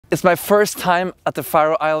It's my first time at the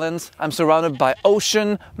Faroe Islands. I'm surrounded by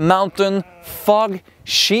ocean, mountain, fog,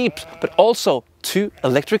 sheep, but also 2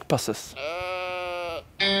 electric buses.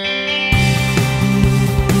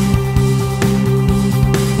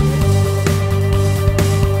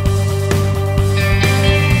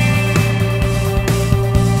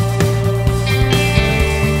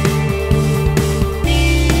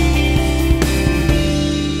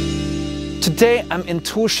 Today I'm in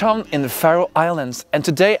Terjesen in the Faroe Islands, and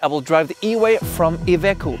today I will drive the E-WAY from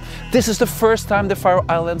IVECO. This is the first time the Faroe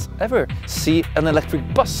Islands ever see an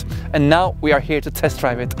electric bus, and now we are here to test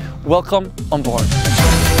drive it. Welcome on board.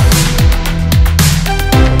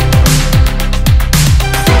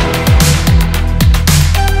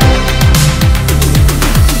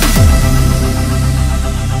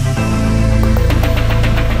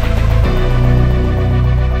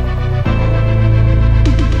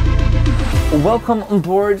 Welcome on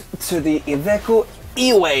board to the IVECO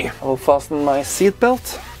E-WAY. I will fasten my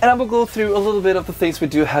seatbelt and I will go through a little bit of the things we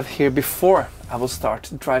do have here before I will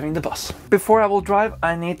start driving the bus. Before I will drive,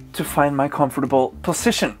 I need to find my comfortable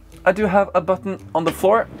position. I do have a button on the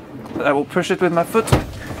floor. I will push it with my foot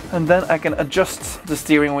and then I can adjust the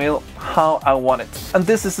steering wheel how I want it. And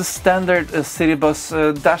this is the standard city bus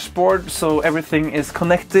dashboard, so everything is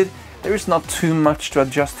connected. There is not too much to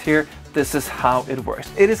adjust here. This is how it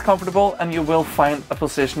works. It is comfortable and you will find a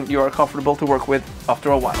position you are comfortable to work with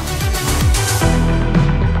after a while.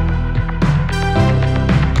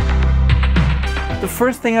 The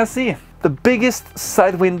first thing I see, the biggest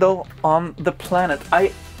side window on the planet.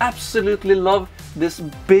 I absolutely love this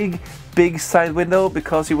big side window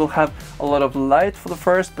because you will have a lot of light for the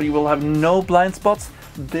first, but you will have no blind spots.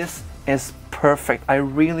 This is perfect. I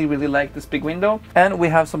really like this big window. And we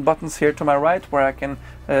have some buttons here to my right where I can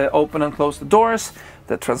open and close the doors,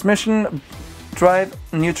 the transmission, drive,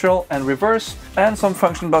 neutral and reverse, and some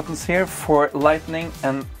function buttons here for lighting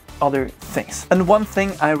and other things. And one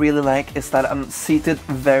thing I really like is that I'm seated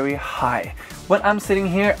very high. When I'm sitting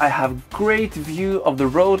here, I have great view of the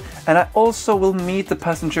road, and I also will meet the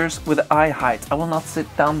passengers with eye height. I will not sit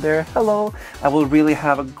down there, hello. I will really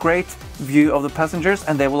have a great view of the passengers,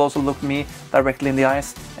 and they will also look me directly in the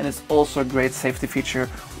eyes, and it's also a great safety feature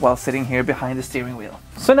while sitting here behind the steering wheel.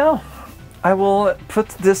 So now I will put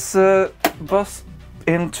this bus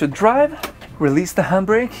into drive, release the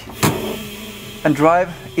handbrake, and drive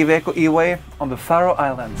IVECO E-WAY on the Faroe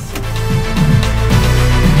Islands.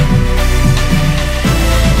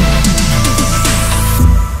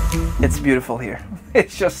 It's beautiful here.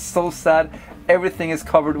 It's just so sad. Everything is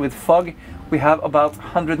covered with fog. We have about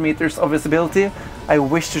 100 meters of visibility. I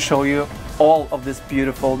wish to show you all of this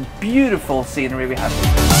beautiful scenery we have.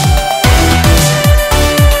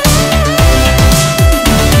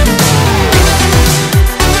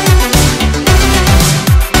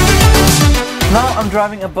 Now I'm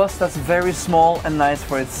driving a bus that's very small and nice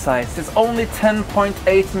for its size. It's only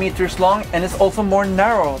 10.8 meters long and it's also more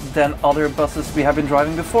narrow than other buses we have been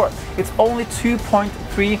driving before. It's only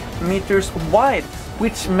 2.3 meters wide,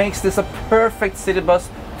 which makes this a perfect city bus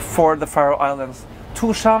for the Faroe Islands.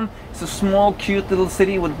 Terjesen is a small, cute little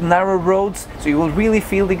city with narrow roads, so you will really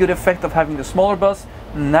feel the good effect of having the smaller bus,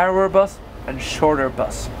 narrower bus, and shorter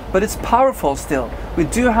bus. But it's powerful still. We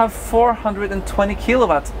do have 420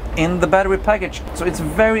 kilowatts in the battery package, so it's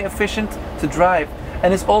very efficient to drive,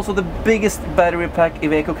 and it's also the biggest battery pack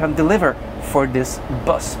IVECO can deliver for this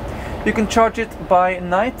bus. You can charge it by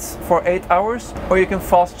night for 8 hours, or you can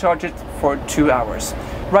fast charge it for 2 hours.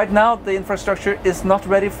 Right now the infrastructure is not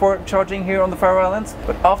ready for charging here on the Faroe Islands,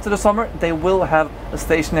 but after the summer they will have a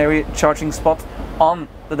stationary charging spot on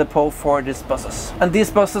the depot for these buses. And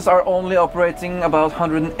these buses are only operating about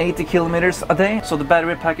 180 kilometers a day, so the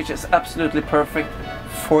battery package is absolutely perfect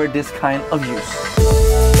for this kind of use.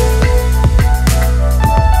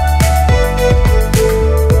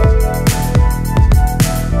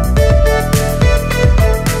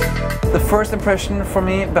 The first impression for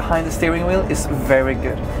me behind the steering wheel is very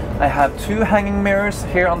good. I have 2 hanging mirrors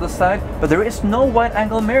here on the side, but there is no wide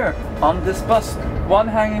angle mirror on this bus. 1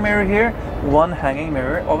 hanging mirror here, 1 hanging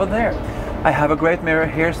mirror over there. I have a great mirror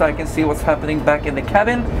here so I can see what's happening back in the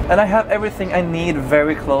cabin, and I have everything I need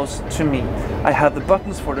very close to me. I have the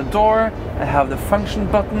buttons for the door, I have the function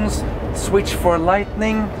buttons, switch for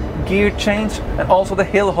lighting, gear change, and also the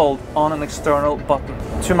hill hold on an external button.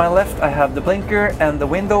 To my left I have the blinker and the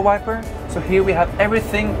window wiper, so here we have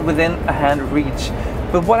everything within a hand reach.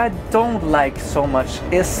 But what I don't like so much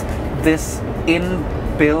is this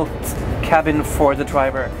inbuilt cabin for the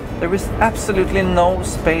driver. There is absolutely no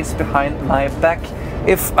space behind my back.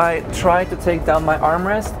 If I try to take down my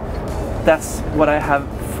armrest, that's what I have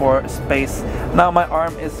for space. Now my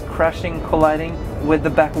arm is crashing, colliding with the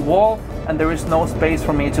back wall, and there is no space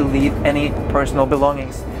for me to leave any personal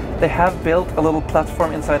belongings. They have built a little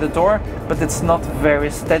platform inside the door, but it's not very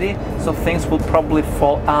steady, so things will probably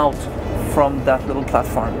fall out from that little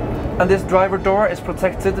platform. And this driver door is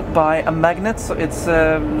protected by a magnet, so it's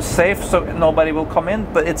safe, so nobody will come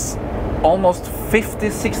in, but it's almost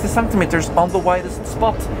 50-60 centimeters on the widest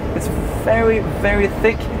spot. It's very, very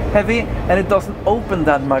thick, heavy, and it doesn't open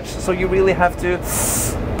that much, so you really have to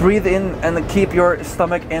breathe in and keep your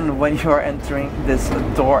stomach in when you are entering this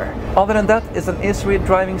door. Other than that, it's an easy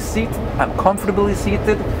driving seat. I'm comfortably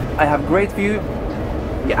seated. I have great view.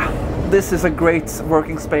 Yeah, this is a great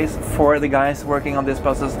working space for the guys working on these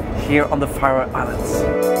buses here on the Faroe Islands.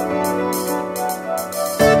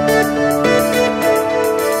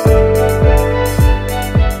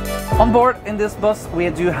 On board in this bus we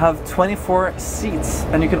do have 24 seats,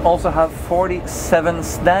 and you can also have 47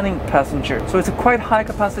 standing passengers. So it's a quite high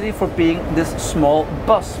capacity for being this small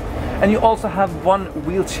bus. And you also have one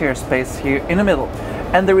wheelchair space here in the middle.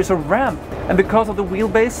 And there is a ramp, and because of the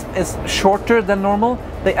wheelbase is shorter than normal,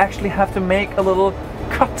 they actually have to make a little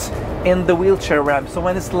cut in the wheelchair ramp. So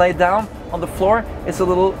when it's laid down on the floor, it's a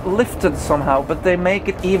little lifted somehow, but they make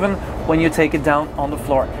it even when you take it down on the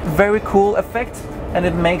floor. Very cool effect. And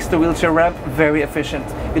it makes the wheelchair ramp very efficient.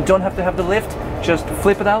 You don't have to have the lift, just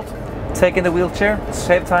flip it out, take in the wheelchair,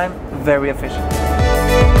 save time, very efficient.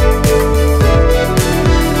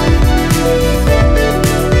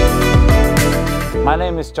 My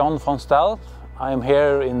name is John von Stahl. I am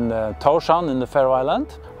here in Terjesen in the Faroe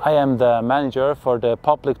Islands. I am the manager for the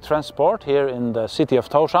public transport here in the city of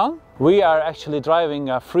Terjesen. We are actually driving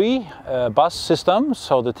a free bus system,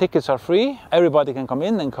 so the tickets are free. Everybody can come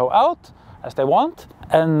in and go out as they want.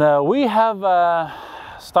 And we have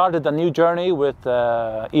started a new journey with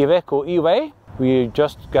IVECO E-WAY. We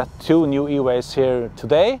just got 2 new E-WAYs here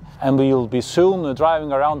today, and we will be soon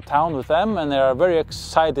driving around town with them, and they are very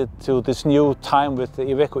excited to this new time with the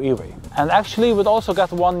IVECO E-WAY. And actually we also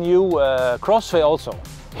got one new crossway also.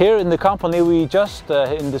 Here in the company we just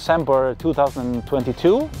in December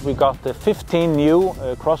 2022 we got the 15 new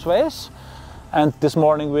crossways. And this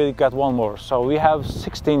morning we got one more, so we have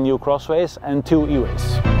 16 new crossways and 2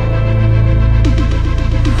 E-WAYs.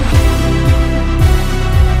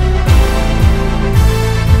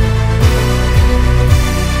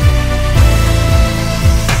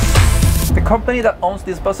 The company that owns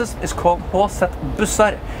these buses is called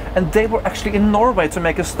Bussar, and they were actually in Norway to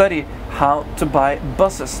make a study how to buy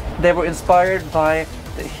buses. They were inspired by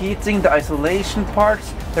the heating, the isolation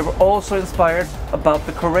parts. They were also inspired about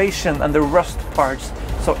the corrosion and the rust parts.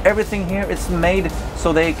 So everything here is made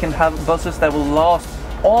so they can have buses that will last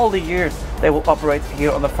all the years they will operate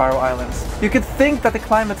here on the Faroe Islands. You could think that the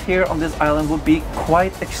climate here on this island would be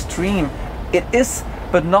quite extreme. It is,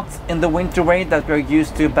 but not in the winter way that we're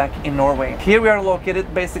used to back in Norway. Here we are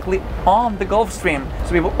located basically on the Gulf Stream,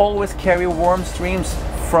 so we will always carry warm streams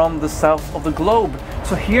from the south of the globe.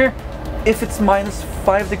 So here, if it's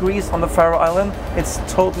 -5 degrees on the Faroe Island, it's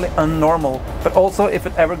totally unnormal. But also if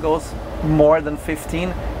it ever goes more than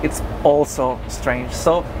 15, it's also strange.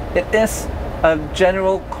 So it is a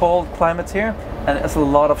general cold climate here, and it's a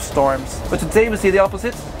lot of storms. But today we see the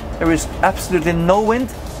opposite. There is absolutely no wind.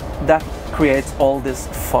 That creates all this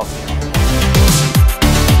fog.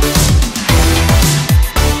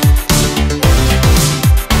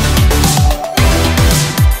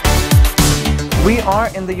 We are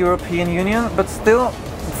in the European Union, but still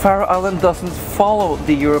Faroe Island doesn't follow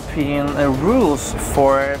the European rules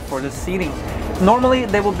for the seating. Normally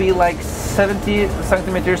they will be like 70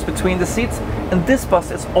 centimeters between the seats, and this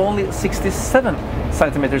bus is only 67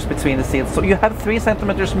 centimeters between the seats. So you have 3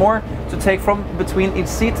 centimeters more to take from between each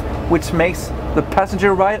seat, which makes the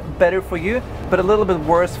passenger ride better for you, but a little bit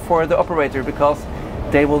worse for the operator because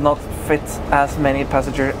they will not fit as many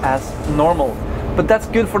passengers as normal. But that's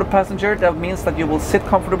good for the passenger. That means that you will sit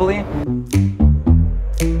comfortably.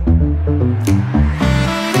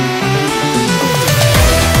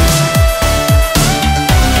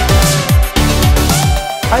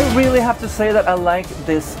 I really have to say that I like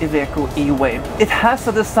this IVECO E-WAY. It has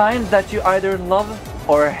a design that you either love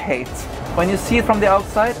or hate. When you see it from the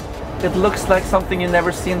outside, it looks like something you've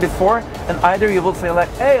never seen before, and either you will say like,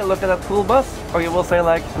 hey, look at that cool bus, or you will say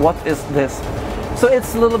like, what is this? So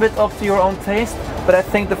it's a little bit up to your own taste, but I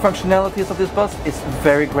think the functionalities of this bus is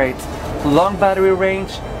very great. Long battery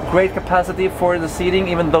range, great capacity for the seating,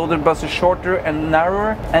 even though the bus is shorter and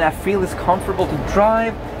narrower, and I feel it's comfortable to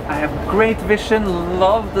drive. I have great vision,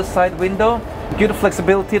 love the side window, good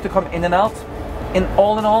flexibility to come in and out. in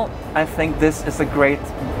all, I think this is a great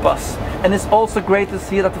bus. And it's also great to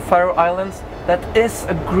see that the Faroe Islands, that is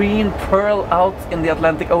a green pearl out in the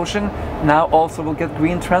Atlantic Ocean, now also will get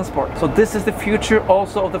green transport. So this is the future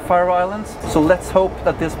also of the Faroe Islands. So let's hope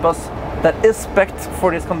that this bus that is spec'd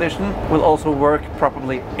for this condition will also work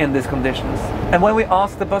properly in these conditions. And when we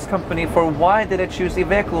asked the bus company for why did they choose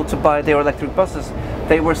IVECO to buy their electric buses,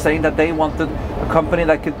 they were saying that they wanted a company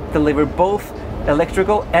that could deliver both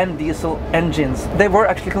electrical and diesel engines. They were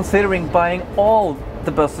actually considering buying all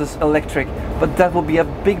the buses electric, but that will be a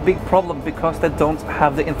big problem because they don't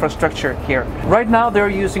have the infrastructure here. Right now they're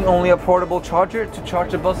using only a portable charger to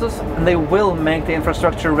charge the buses, and they will make the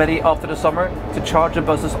infrastructure ready after the summer to charge the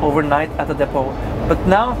buses overnight at the depot. But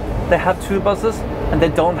now they have 2 buses and they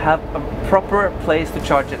don't have a proper place to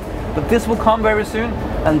charge it. But this will come very soon,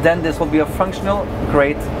 and then this will be a functional,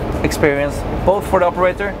 great experience both for the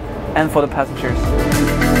operator and for the passengers.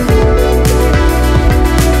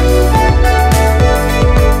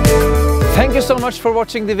 Thank you so much for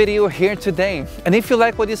watching the video here today. And if you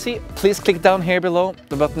like what you see, please click down here below.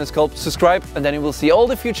 The button is called subscribe, and then you will see all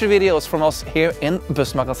the future videos from us here in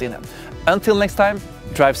Bussmagasinet. Until next time,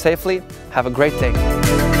 drive safely, have a great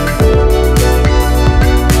day.